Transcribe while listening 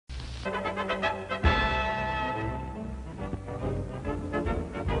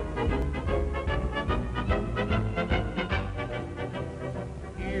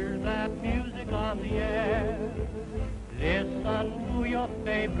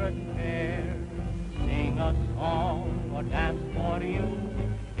favorite pair. Sing a song or dance for you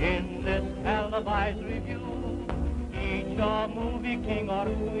in this televised review. Each a movie king or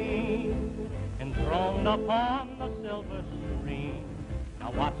queen enthroned upon the silver screen.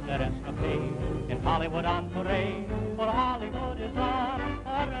 Now watch their escapade in Hollywood on parade, for Hollywood is on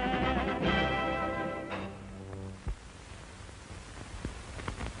parade.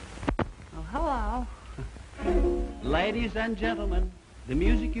 Oh, hello. Ladies and gentlemen, the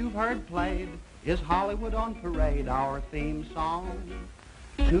music you've heard played is Hollywood on Parade, our theme song.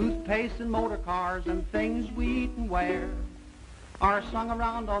 Toothpaste and motor cars and things we eat and wear are sung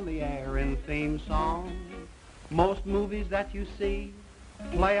around on the air in theme song. Most movies that you see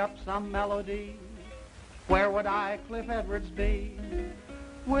play up some melody. Where would I, Cliff Edwards, be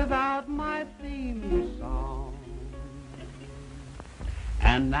without my theme song?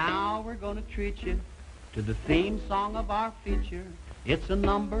 And now we're going to treat you to the theme song of our feature. It's a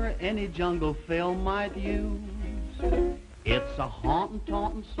number any jungle film might use. It's a hauntin',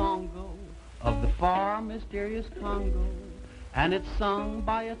 tauntin' songo of the far mysterious Congo, and it's sung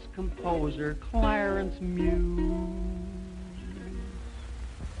by its composer, Clarence Muse.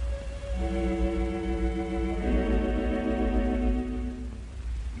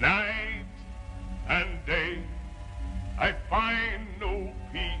 Night and day, I find no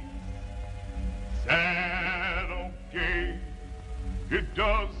peace. Sad or gay, it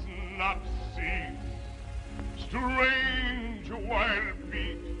does not cease. Strange wild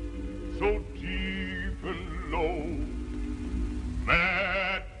beat, so deep and low.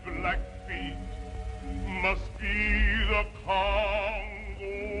 Mad black feet must be the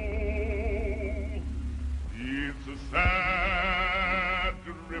Congo. It's a sad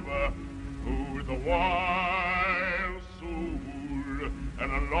river with a wild soul,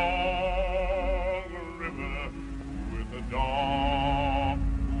 and a long river with a dark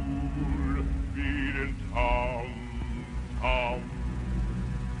pool, beating tom, tom,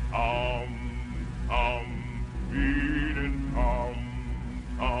 tom, tom, beating tom,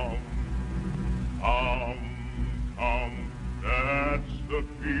 tom, tom, tom. That's the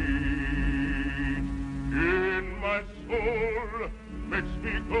beat in my soul, makes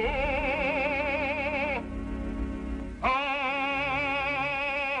me go.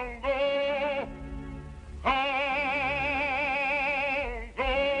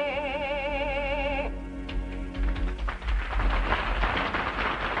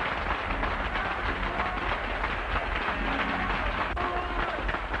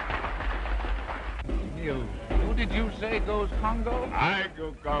 Who did you say goes Congo? I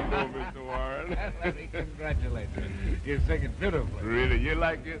go Congo, Mr. Warren. Let me congratulate you. You sing it beautifully. Really, you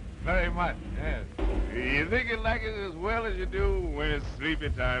like it? Very much, yes. You think you like it as well as you do when it's sleepy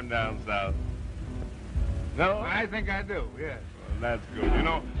time down south? No? I think I do, yes. Well, that's good. You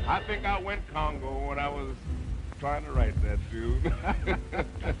know, I think I went Congo when I was trying to write that tune.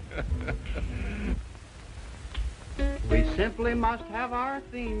 We simply must have our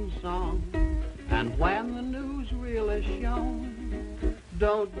theme song, and when the newsreel is shown,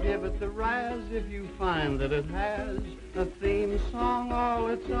 don't give it the razz if you find that it has a theme song all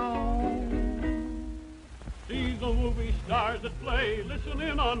its own. See the movie stars that play, listen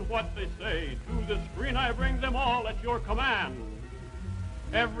in on what they say. To the screen I bring them all at your command.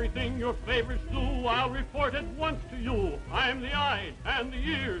 Everything your favorites do, I'll report at once to you. I'm the eyes and the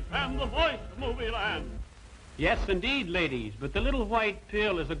ears and the voice of movie land. Yes, indeed, ladies, but the little white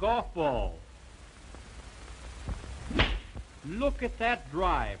pill is a golf ball. Look at that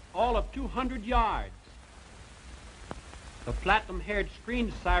drive, all of 200 yards. The platinum-haired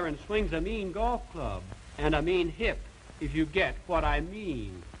screen siren swings a mean golf club and a mean hip, if you get what I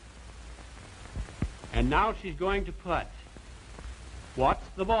mean. And now she's going to putt. What's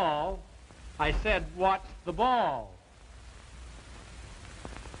the ball? I said, what's the ball?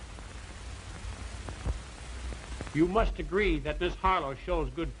 You must agree that Miss Harlow shows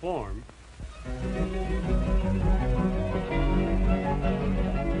good form.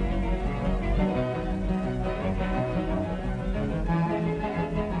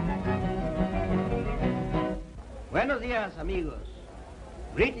 Buenos dias, amigos.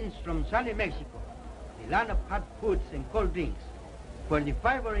 Greetings from sunny Mexico, the land of hot foods and cold drinks, where the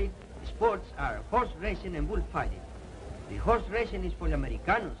favorite sports are horse racing and bullfighting. The horse racing is for the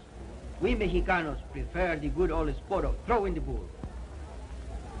Americanos. We Mexicanos prefer the good old sport of throwing the bull.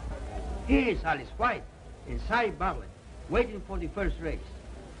 Here is Alice White and Cy Bartlett waiting for the first race.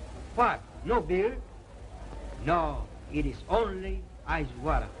 What, no beer? No, it is only ice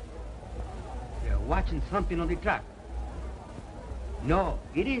water. They are watching something on the track. No,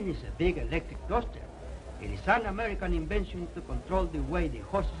 it isn't a big electric toaster. It is an American invention to control the way the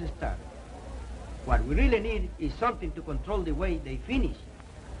horses start. What we really need is something to control the way they finish.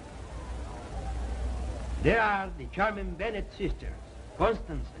 There are the charming Bennett sisters,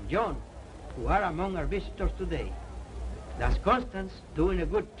 Constance and John, who are among our visitors today. That's Constance doing a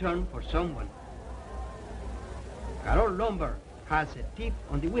good turn for someone. Carole Lombard has a tip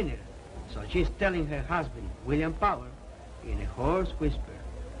on the winner, so she's telling her husband, William Powell, in a hoarse whisper.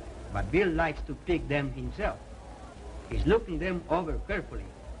 But Bill likes to pick them himself. He's looking them over carefully.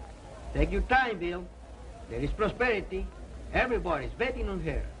 Take your time, Bill. There is Prosperity. Everybody's betting on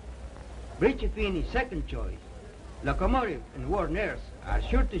her. Bridget Finn is second choice. Locomotive and Warner's are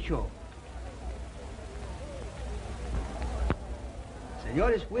sure to show.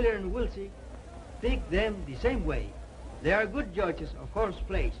 Senores Wheeler and Wilsey pick them the same way. They are good judges of horse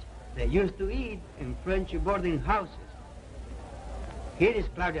flesh. They used to eat in French boarding houses. Here is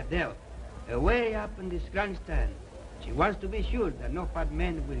Claudia Dell, away up in this grandstand. She wants to be sure that no fat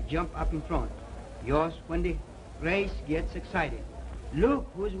man will jump up in front. Just when the race gets excited. Look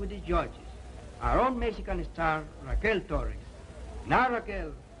who's with the judges. Our own Mexican star, Raquel Torres. Now,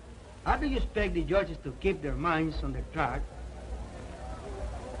 Raquel, how do you expect the judges to keep their minds on the track?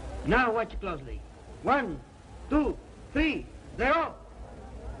 Now watch closely. 1, 2, 3, they're off.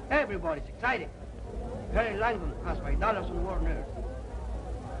 Everybody's excited. Harry Langdon has $5 on Warner.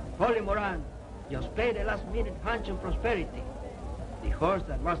 Holly Moran just played a last-minute hunch on Prosperity, the horse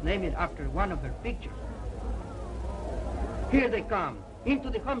that was named after one of her pictures. Here they come, into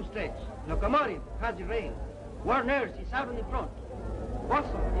the home stretch. Locomotive has the rail. Warner's is out in the front.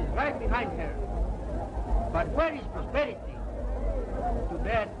 Watson is right behind her. But where is Prosperity? Too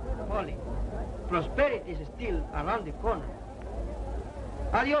bad, Holly. Prosperity is still around the corner.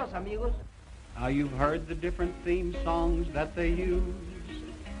 Adios, amigos. Now you've heard the different theme songs that they use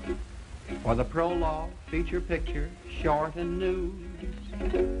for the prologue, feature picture, short and news.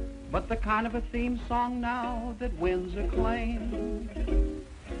 But the kind of a theme song now that wins acclaim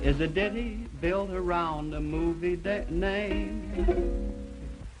is a ditty built around a movie name.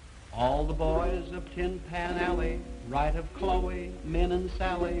 All the boys of Tin Pan Alley write of Chloe, Min and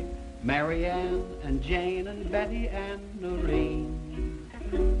Sally, Mary Ann and Jane and Betty and Noreen.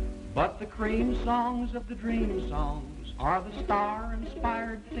 But the cream songs of the dream songs are the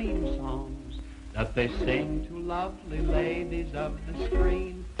star-inspired theme songs that they sing to lovely ladies of the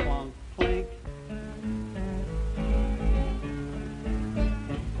screen. Plunk, plink.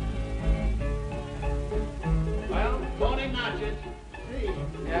 Well, Tony Notches. See?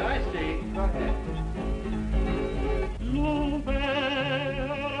 Yeah, I see. Go ahead. Lupe,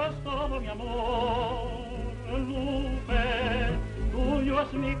 eres todo mi amor. Lupe, tuyo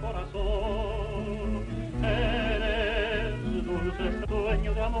es mi corazón. Eres dulce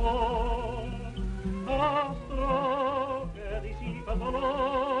dueño de amor. Astro que disipa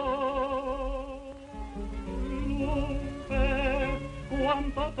dolor. Lupe,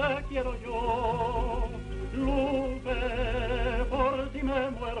 cuánto te quiero yo. Lupe, por ti me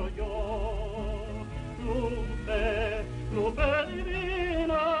muero yo. Lupe, Lupe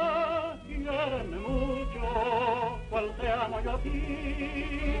divina, quiéreme mucho, cual te amo yo a ti.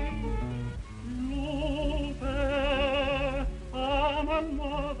 Lupe, I'm on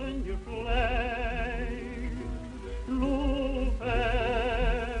more than you play. Lupe,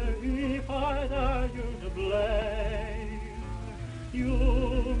 if I die you to blame. You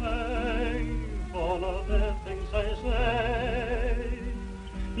may follow the things I say.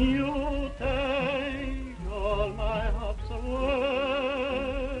 You take all my hopes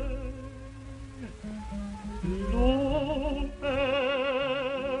away. Lupe,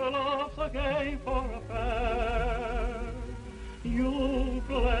 love's a game for a pair. You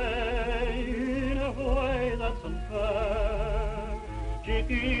play in a way that's unfair.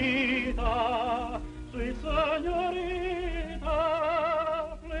 Chiquita, sweet señorita,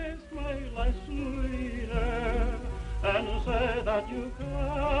 please make life sweeter and say that you care.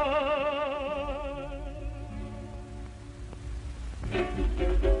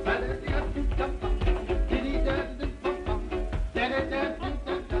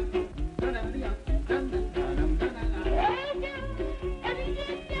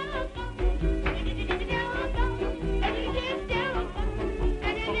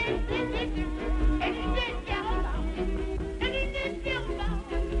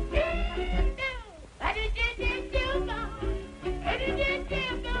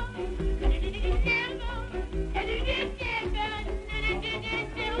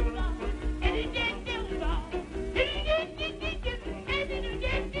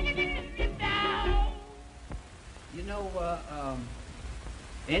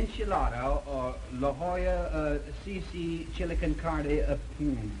 enchilada or La Jolla CC chili con carne.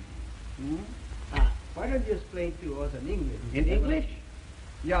 Why don't you explain to us in English? In English?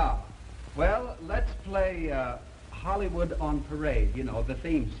 Yeah. Well, let's play Hollywood on Parade, you know, the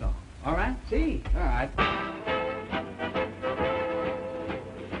theme song. All right? See. All right.